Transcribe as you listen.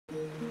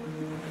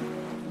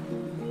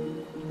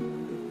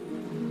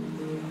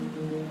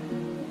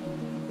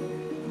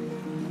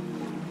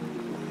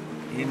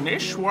In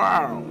this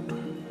world,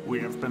 we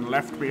have been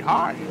left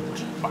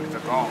behind by the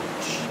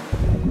gods.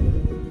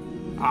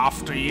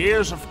 After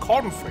years of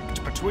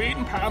conflict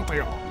between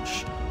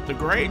pantheons, the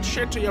great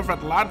city of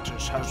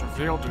Atlantis has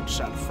revealed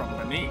itself from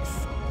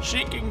beneath,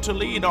 seeking to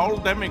lead all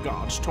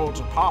demigods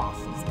towards a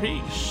path of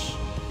peace.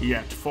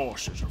 Yet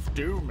forces of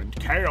doom and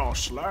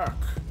chaos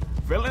lurk,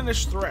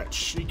 villainous threats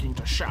seeking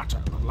to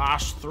shatter the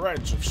last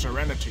threads of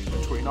serenity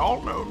between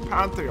all known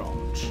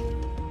pantheons.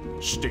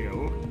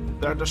 Still,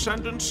 their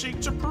descendants seek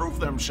to prove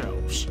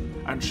themselves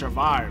and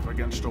survive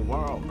against a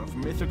world of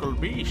mythical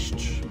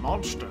beasts,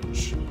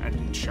 monsters, and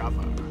each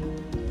other.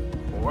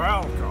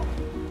 Welcome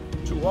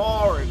to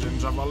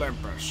Origins of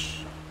Olympus.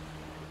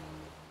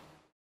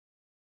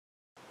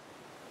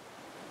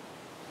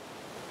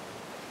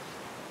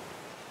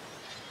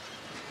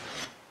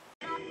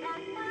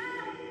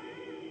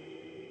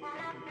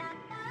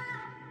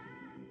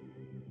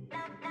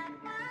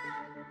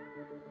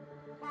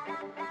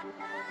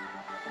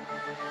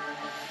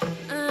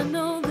 I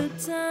know the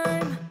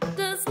time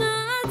does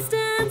not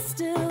stand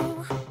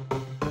still.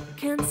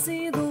 Can't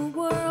see the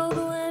world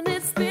when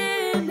it's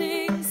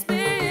spinning,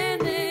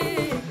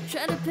 spinning.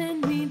 Try to pin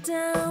me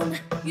down,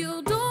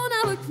 you don't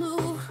have a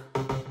clue.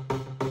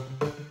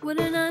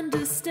 Wouldn't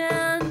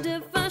understand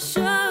if I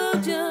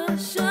showed you,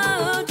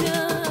 showed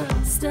you.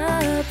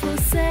 Stop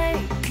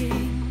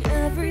forsaking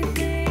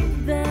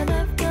everything that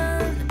I've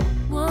done.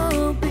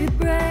 Won't be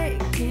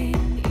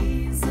breaking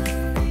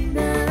easily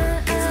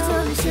now. So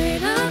tell me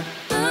straight up.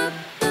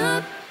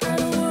 I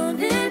don't want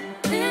it,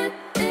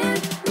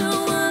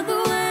 no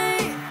other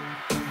way.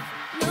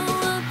 No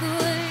other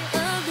way,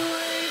 other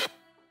way.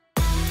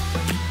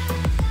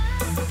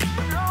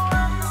 No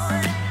other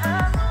way, other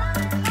way.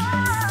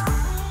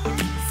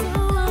 So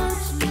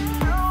watch me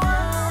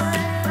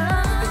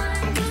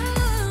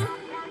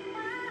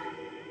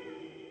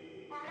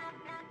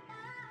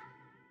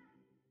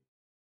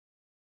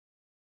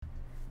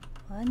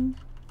One,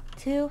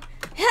 two.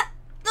 Ha!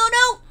 No,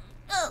 no!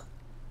 Oh.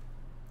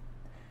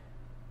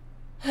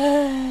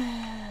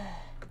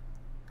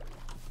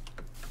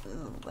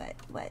 Ooh, what?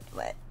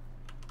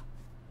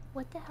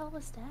 What the hell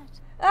was that?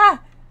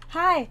 Ah!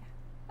 Hi!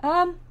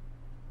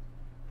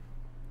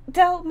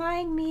 Don't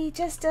mind me,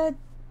 just, you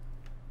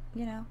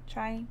know,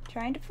 trying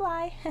to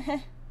fly.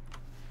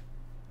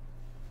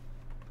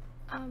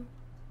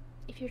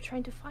 If you're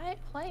trying to fly,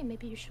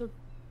 maybe you should,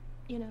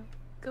 you know,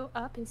 go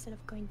up instead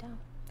of going down.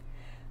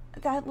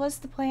 That was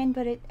the plan,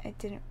 but it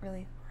didn't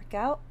really work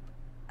out.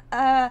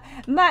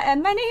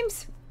 My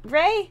name's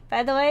Ray,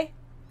 by the way.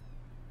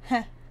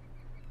 Oh.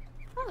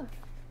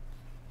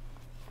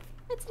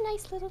 That's a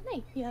nice little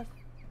name you have.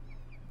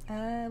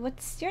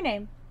 What's your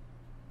name?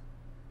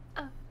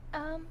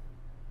 Oh,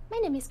 my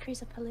name is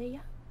Chrysopelia.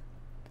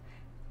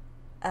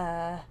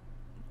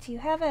 Do you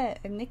have a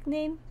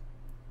nickname?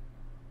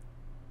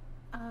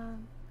 I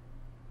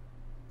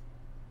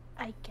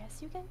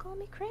guess you can call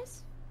me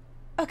Chris?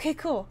 Okay,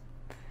 cool.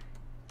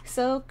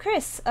 So,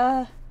 Chris,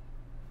 I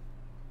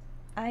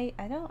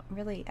don't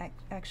really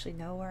actually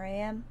know where I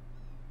am.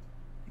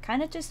 I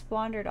kind of just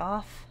wandered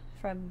off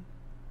from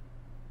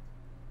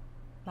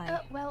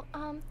my... Well,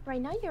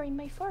 right now you're in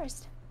my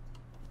forest.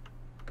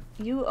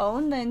 You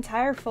own the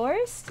entire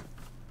forest?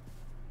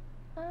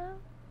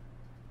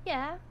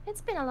 Yeah,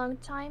 it's been a long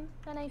time,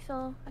 and I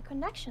feel a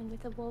connection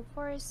with the wolf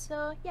forest,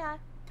 so yeah,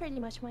 pretty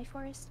much my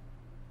forest.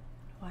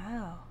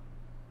 Wow.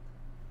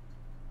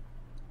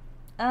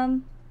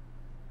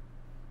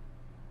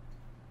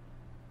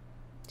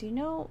 Do you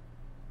know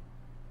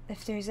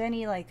if there's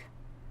any, like,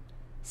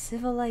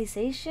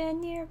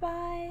 civilization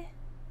nearby?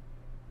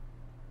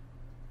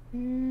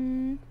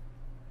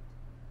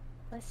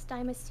 Last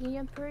time I seen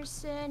a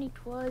person,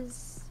 it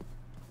was...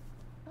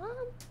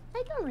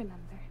 I don't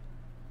remember.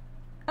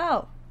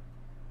 Oh.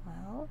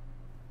 Well...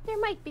 There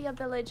might be a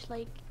village,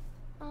 like,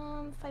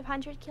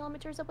 500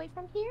 kilometers away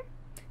from here.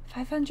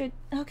 500...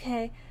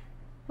 Okay.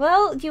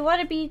 Well, do you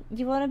want to be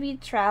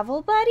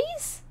travel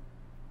buddies?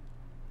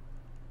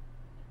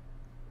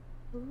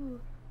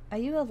 Ooh. Are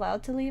you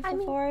allowed to leave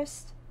the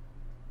forest?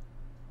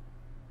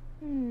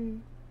 I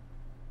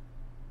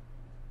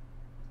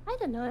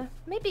don't know.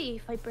 Maybe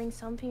if I bring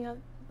something of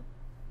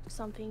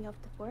the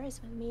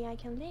forest with me, I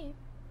can leave.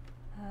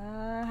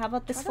 How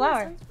about this Traveling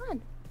flower? sounds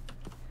fun.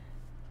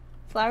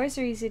 Flowers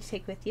are easy to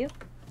take with you.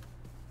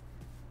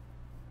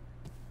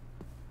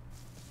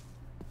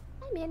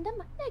 I mean,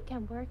 that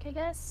can work, I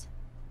guess.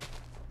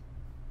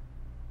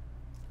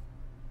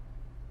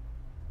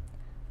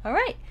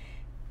 Alright.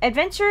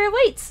 Adventure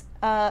awaits!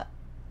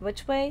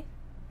 Which way?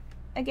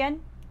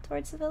 Again?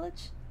 Towards the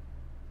village?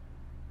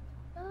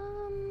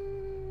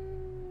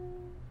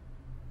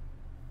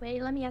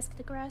 Wait, let me ask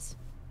the grass.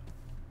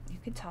 You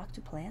can talk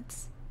to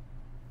plants?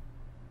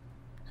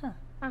 Huh.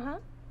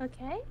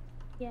 Okay.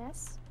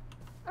 Yes.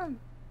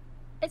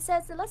 It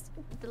says the last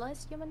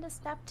human that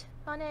stepped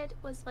on it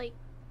was like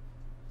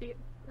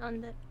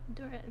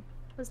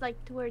was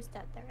like towards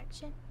that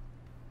direction.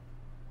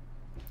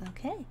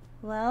 Okay.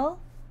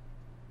 Well,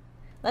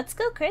 let's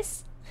go,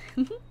 Chris.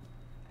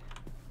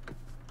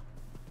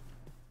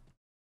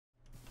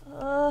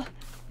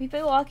 We've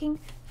been walking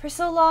for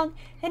so long,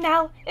 and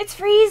now it's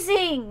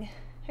freezing!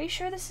 Are you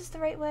sure this is the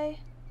right way?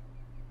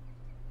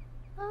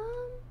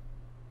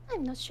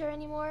 I'm not sure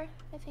anymore.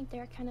 I think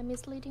they're kind of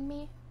misleading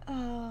me. Oh,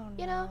 no.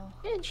 You know,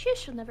 you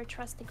should never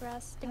trust the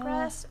grass. The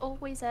grass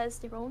always has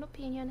their own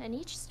opinion, and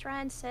each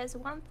strand says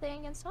one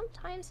thing, and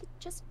sometimes it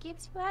just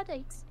gives you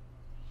headaches.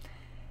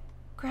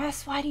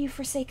 Grass, why do you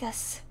forsake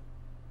us?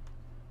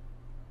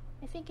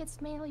 I think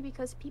it's mainly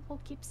because people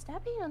keep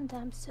stepping on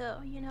them,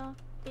 so, you know,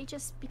 they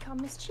just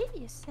become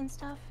mischievous and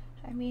stuff.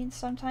 I mean,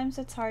 sometimes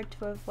it's hard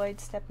to avoid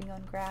stepping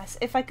on grass.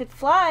 If I could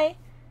fly,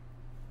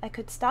 I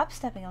could stop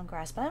stepping on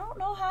grass, but I don't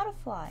know how to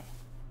fly.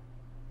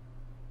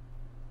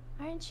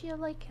 Aren't you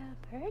like a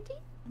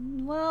birdie?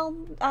 Well,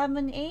 I'm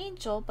an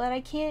angel, but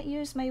I can't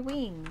use my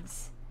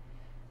wings.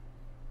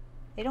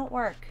 They don't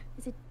work.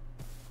 Is it...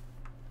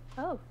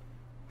 Oh.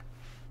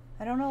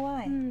 I don't know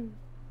why.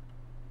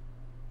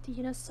 Do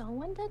you know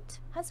someone that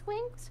has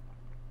wings?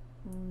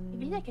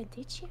 Maybe they can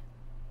teach you.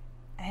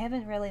 I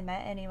haven't really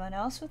met anyone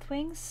else with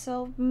wings,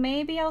 so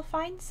maybe I'll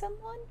find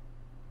someone?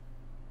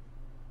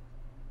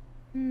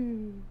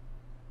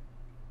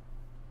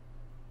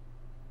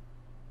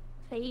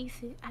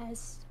 Faith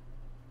has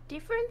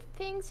different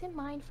things in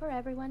mind for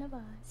every one of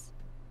us.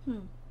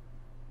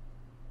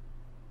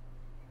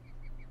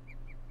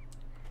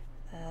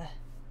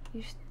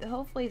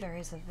 Hopefully there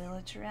is a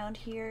village around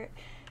here.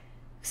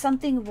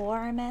 Something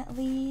warm at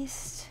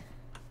least.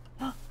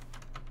 Oh,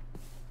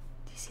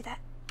 do you see that?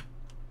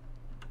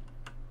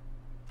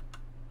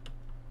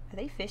 Are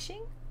they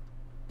fishing?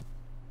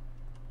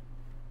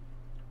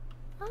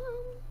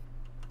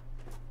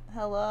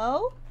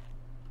 Hello?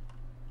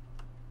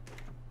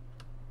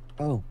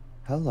 Oh,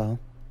 hello.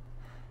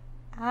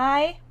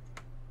 Hi.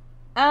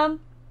 Do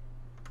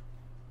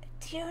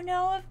you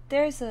know if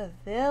there's a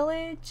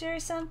village or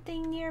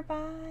something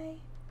nearby?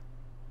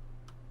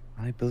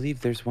 I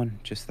believe there's one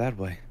just that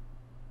way.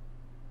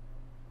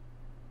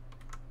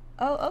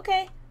 Oh,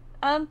 okay.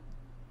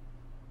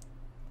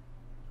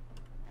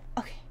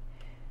 Okay.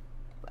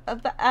 By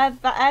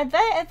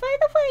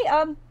the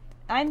way,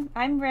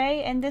 I'm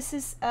Ray, and this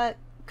is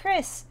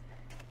Chris.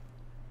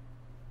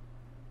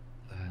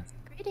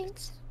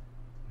 Greetings.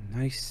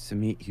 Nice to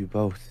meet you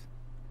both.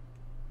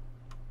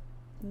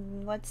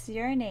 What's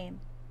your name?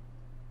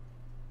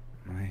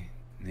 My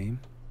name?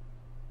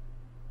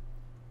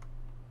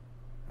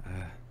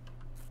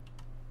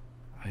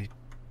 I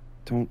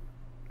don't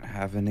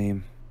have a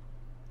name,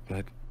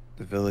 but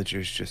the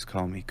villagers just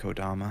call me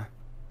Kodama.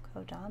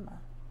 Kodama.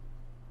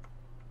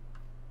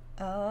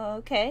 Oh,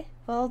 okay.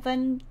 Well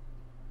then,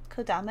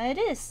 Kodama it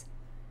is.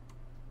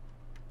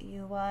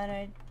 You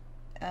wanna,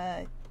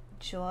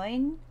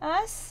 join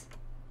us?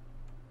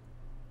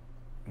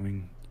 I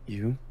mean,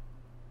 you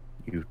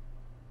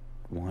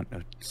want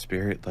a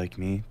spirit like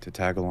me to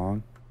tag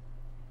along?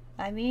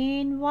 I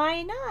mean,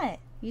 why not?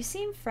 You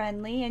seem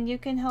friendly and you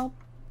can help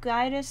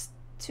guide us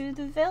to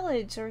the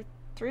village or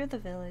through the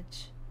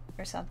village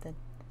or something.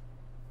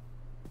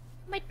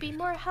 Might be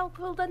more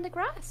helpful than the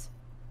grass.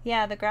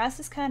 Yeah, the grass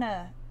is kind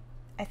of...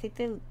 I think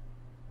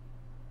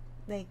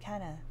they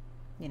kind of,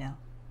 you know,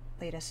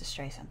 lead us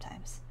astray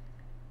sometimes.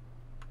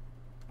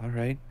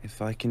 Alright,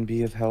 if I can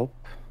be of help,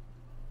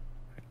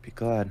 I'd be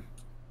glad.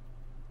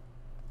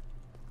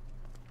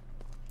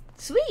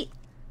 Sweet!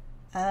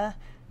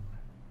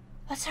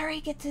 Let's hurry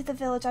get to the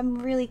village. I'm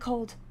really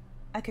cold.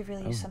 I could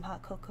really use some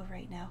hot cocoa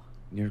right now.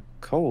 You're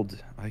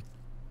cold. I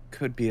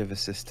could be of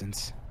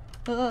assistance.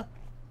 How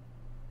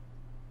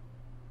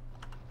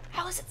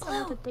is it It's blue?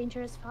 not a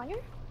dangerous fire.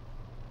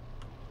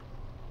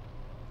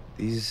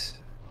 This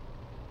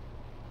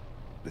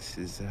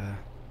is,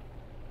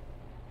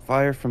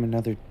 fire from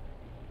another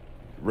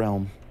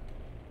realm.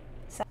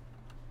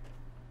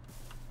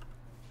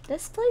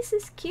 This place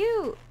is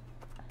cute.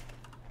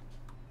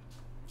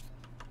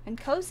 And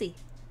cozy.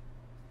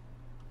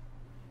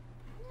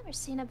 Never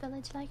seen a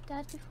village like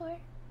that before.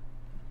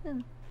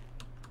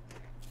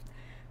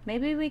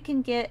 Maybe we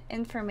can get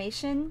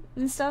information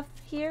and stuff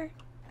here?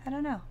 I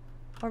don't know.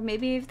 Or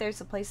maybe if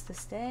there's a place to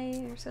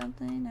stay or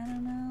something, I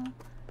don't know.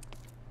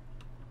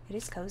 It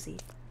is cozy.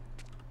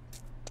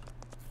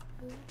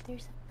 Ooh,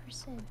 there's a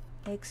person.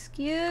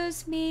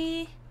 Excuse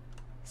me,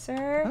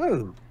 sir.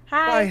 Oh,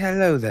 Hi. why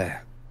hello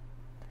there.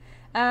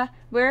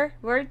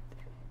 We're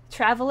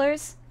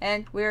travelers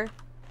and we're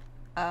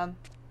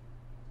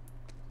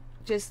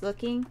just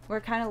looking.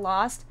 We're kind of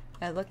lost,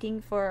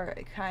 looking for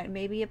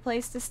maybe a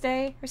place to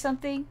stay or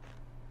something.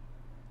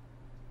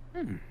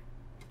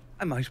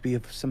 I might be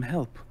of some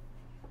help.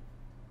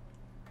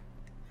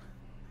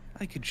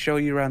 I could show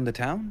you around the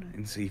town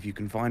and see if you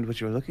can find what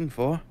you're looking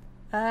for.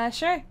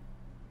 Sure.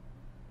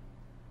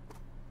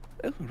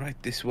 Oh,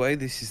 right this way.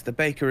 This is the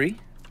bakery.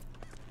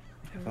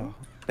 We have our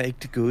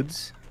baked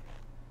goods,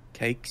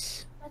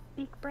 cakes. That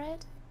big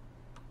bread.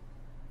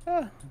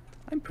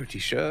 I'm pretty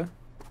sure.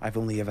 I've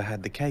only ever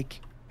had the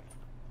cake.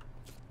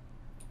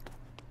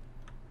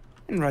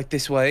 And right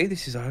this way,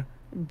 this is our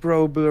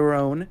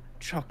Broblerone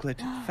chocolate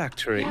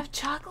factory. We have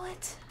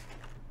chocolate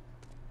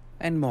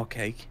And more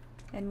cake.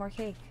 and more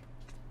cake.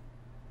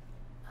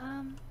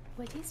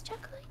 What is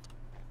chocolate?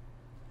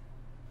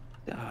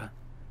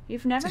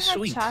 You've never It's a had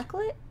sweet.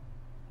 chocolate?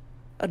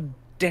 A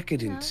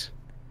decadent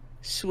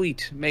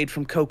sweet made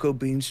from cocoa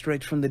beans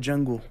straight from the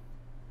jungle.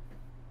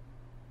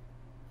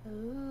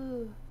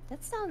 Ooh,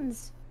 that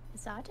sounds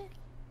exotic.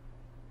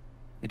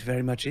 It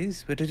very much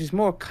is, but it is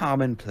more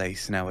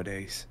commonplace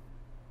nowadays.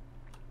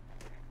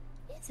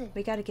 Is it?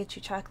 We gotta get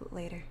you chocolate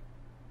later.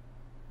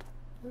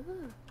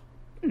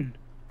 Ooh.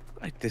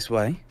 Right this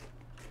way.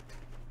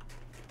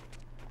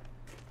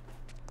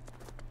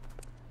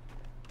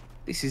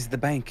 This is the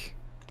bank,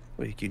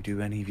 where you can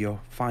do any of your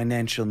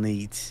financial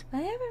needs. I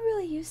haven't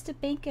really used a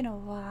bank in a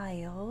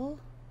while.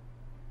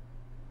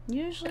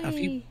 Usually... If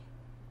you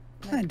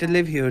plan to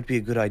live here, it would be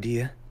a good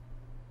idea.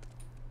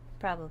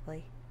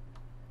 Probably.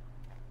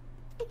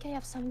 I think I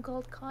have some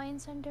gold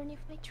coins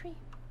underneath my tree.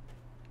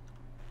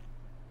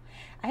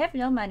 I have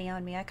no money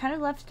on me. I kind of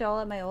left it all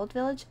at my old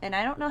village, and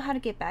I don't know how to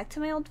get back to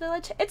my old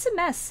village. It's a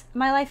mess.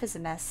 My life is a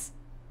mess.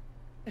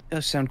 It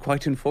does sound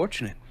quite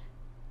unfortunate.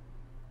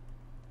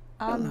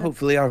 Well, The-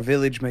 hopefully our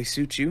village may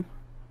suit you.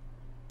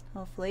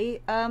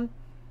 Hopefully. I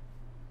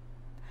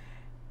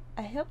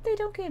hope they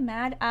don't get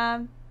mad.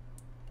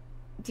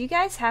 Do you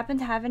guys happen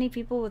to have any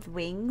people with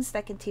wings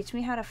that can teach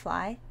me how to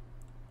fly?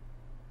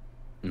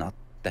 Not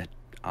that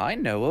I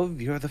know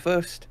of. You're the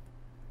first.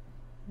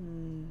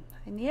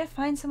 I need to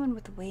find someone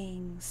with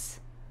wings.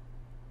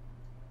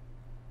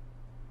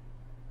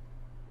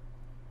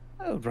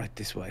 Oh, right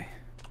this way.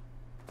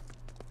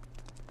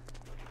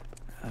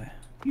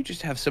 You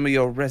just have some of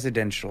your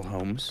residential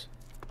homes.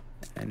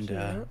 And,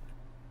 Cute.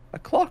 a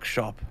clock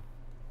shop.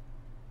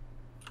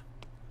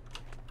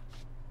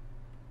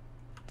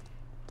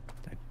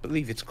 I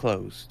believe it's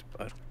closed,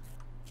 but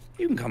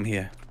you can come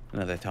here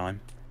another time.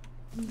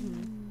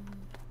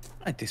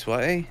 Right this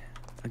way.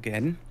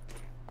 Again.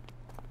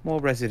 More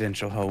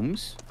residential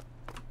homes.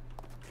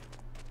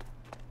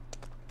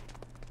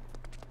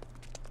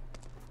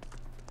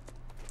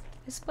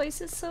 This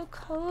place is so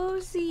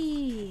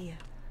cozy.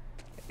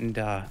 And,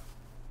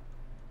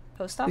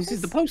 Post office? this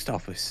is the post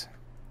office.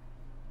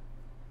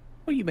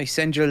 Where you may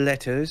send your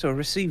letters or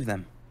receive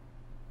them.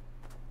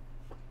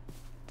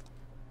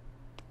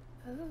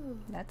 Oh,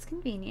 That's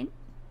convenient.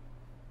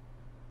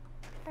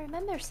 I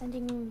remember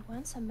sending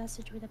once a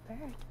message with a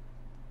bird.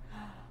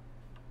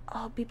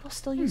 Oh, people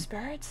still use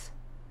birds?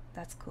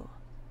 That's cool.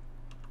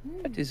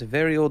 That is a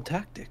very old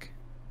tactic.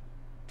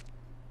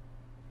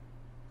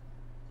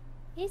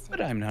 Is But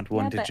it? I'm not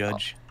one Yeah, to but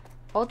judge.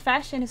 Old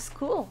fashioned is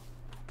cool.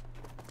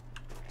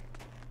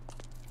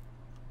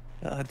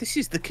 This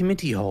is the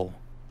committee hall.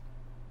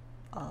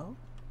 Oh,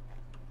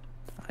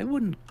 I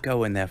wouldn't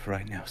go in there for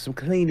right now. Some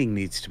cleaning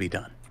needs to be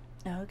done.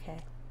 okay.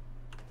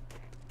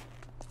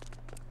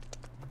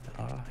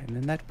 And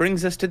then that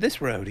brings us to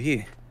this road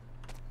here.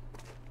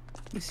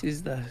 This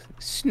is the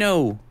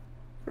snow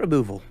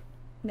removal.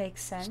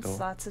 Makes sense. Still.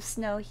 Lots of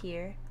snow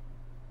here.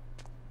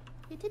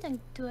 You didn't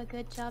do a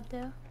good job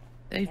though.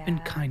 They've been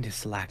Yeah. kind of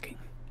slacking.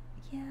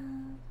 Yeah.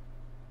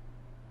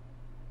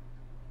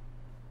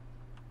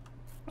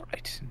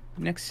 Alright,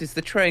 next is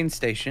the train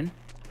station.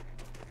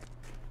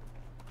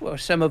 Where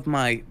some of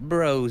my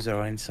bros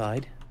are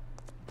inside.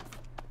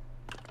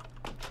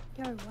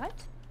 Your what?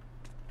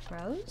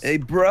 Rose? Hey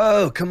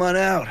bro, come on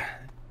out.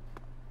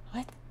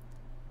 What?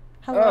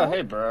 Hello? Oh,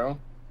 hey, bro.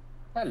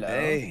 Hello.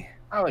 Hey.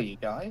 How are you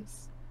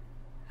guys?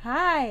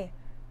 Hi.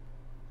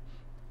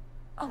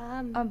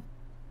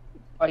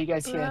 Are you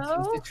guys here to use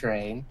Bro? the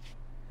train?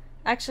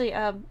 Actually,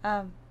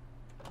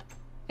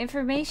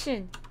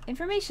 information.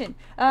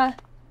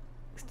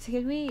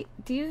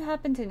 Do you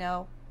happen to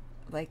know,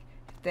 like,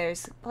 if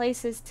there's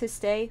places to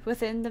stay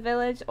within the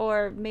village,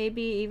 or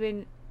maybe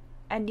even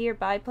a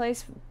nearby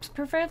place,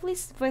 preferably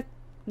with,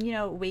 you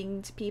know,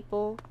 winged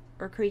people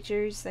or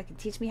creatures that can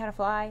teach me how to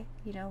fly,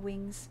 you know,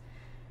 wings.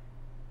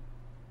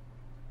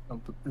 I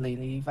don't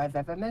believe I've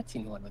ever met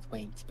anyone with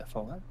wings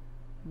before.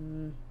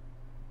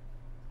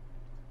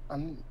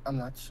 I'm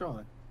not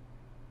sure.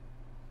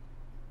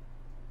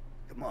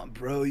 Come on,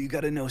 bro, you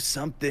gotta know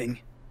something.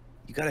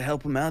 You gotta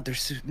help them out.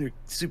 They're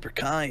super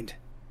kind.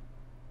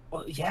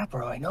 Well, yeah,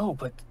 bro, I know,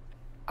 but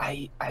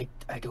I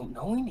don't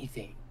know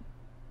anything.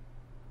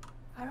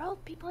 Are all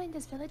people in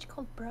this village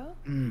called bro?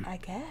 I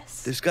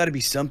guess. There's gotta be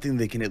something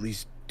they can at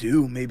least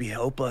do. Maybe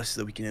help us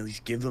so we can at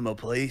least give them a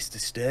place to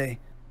stay.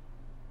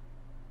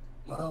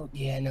 Well,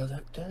 yeah, no,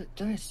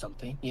 there is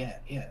something. Yeah.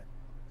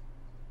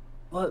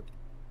 Well,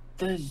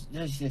 there's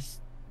this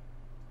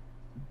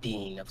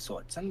being of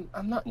sorts. I'm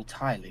not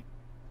entirely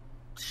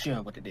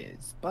sure what it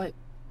is, but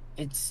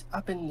it's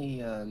up in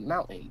the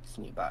mountains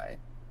nearby.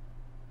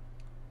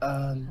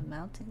 The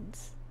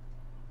mountains.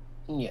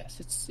 Yes,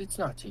 it's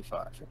not too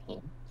far from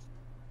here.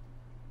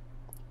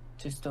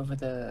 Just over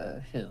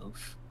the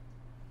hills.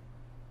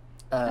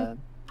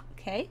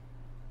 Okay.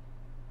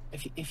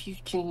 If you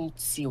can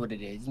see what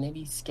it is,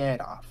 maybe scare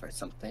it off or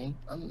something.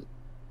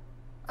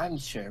 I'm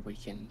sure we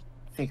can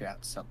figure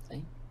out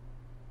something.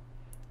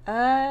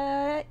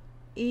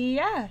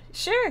 Yeah,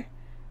 sure.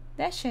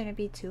 That shouldn't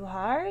be too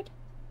hard.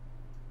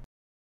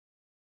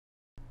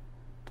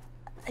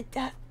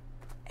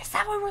 Is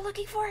that what we're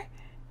looking for?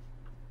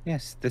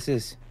 Yes, this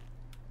is.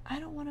 I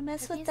don't want to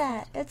mess What with is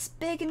that. It's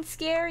big and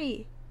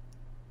scary.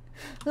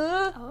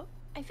 Oh,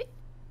 I think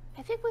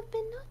we've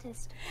been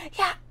noticed.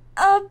 Yeah.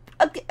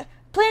 Okay.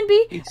 Plan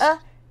B. It's-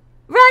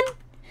 Run.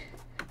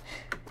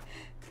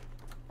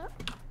 Oh,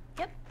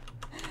 yep.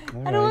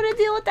 All I don't right. want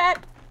to deal with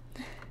that.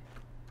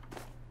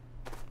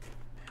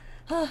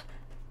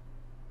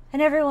 I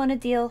never want to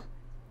deal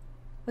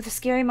with a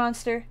scary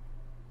monster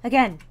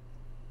again.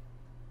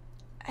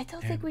 I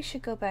don't think we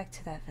should go back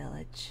to that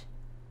village.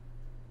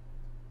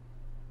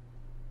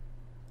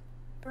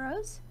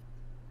 Bros?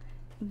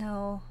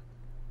 No.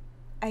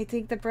 I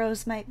think the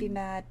bros might be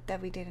mad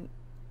that we didn't,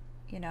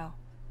 you know,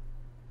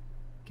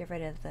 get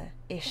rid of the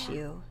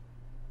issue.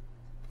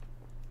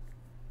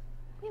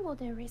 We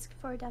wouldn't risk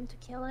for them to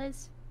kill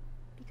us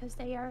because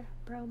they are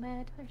bro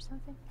mad or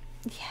something.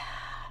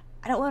 Yeah.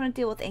 I don't want to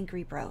deal with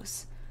angry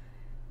bros.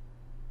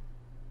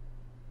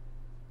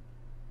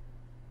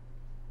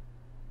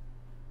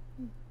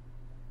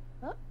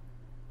 Oh,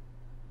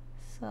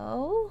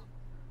 So?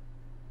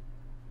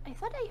 I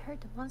thought I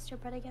heard the monster,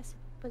 but I guess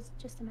it was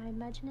just my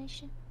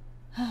imagination.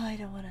 Oh, I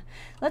don't want to.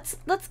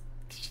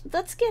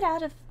 Let's get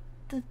out of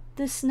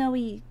the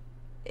snowy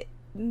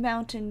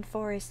mountain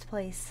forest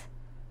place.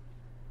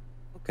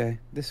 Okay,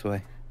 this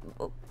way.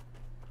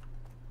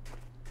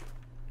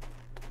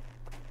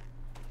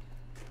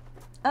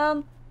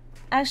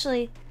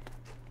 Actually,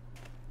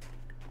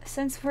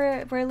 since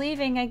we're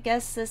leaving, I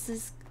guess this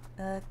is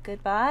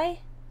goodbye.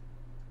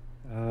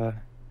 If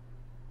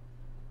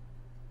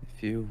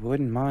you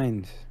wouldn't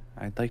mind,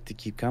 I'd like to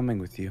keep coming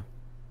with you.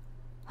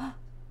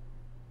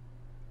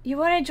 You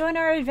want to join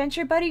our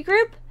adventure buddy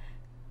group?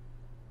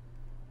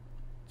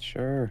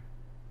 Sure.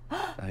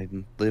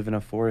 I'd live in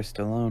a forest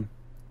alone.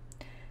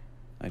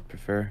 I'd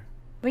prefer.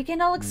 We can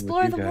all with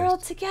explore you the guys.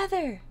 world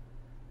together.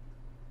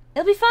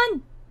 It'll be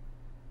fun.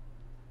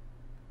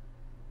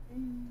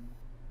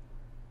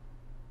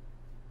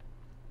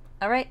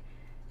 All right,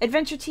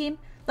 adventure team,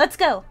 let's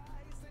go.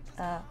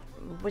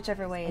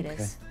 Whichever way it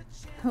is.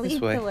 This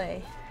Lead way. the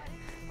way.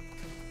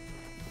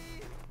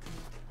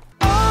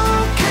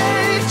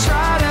 Okay,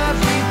 try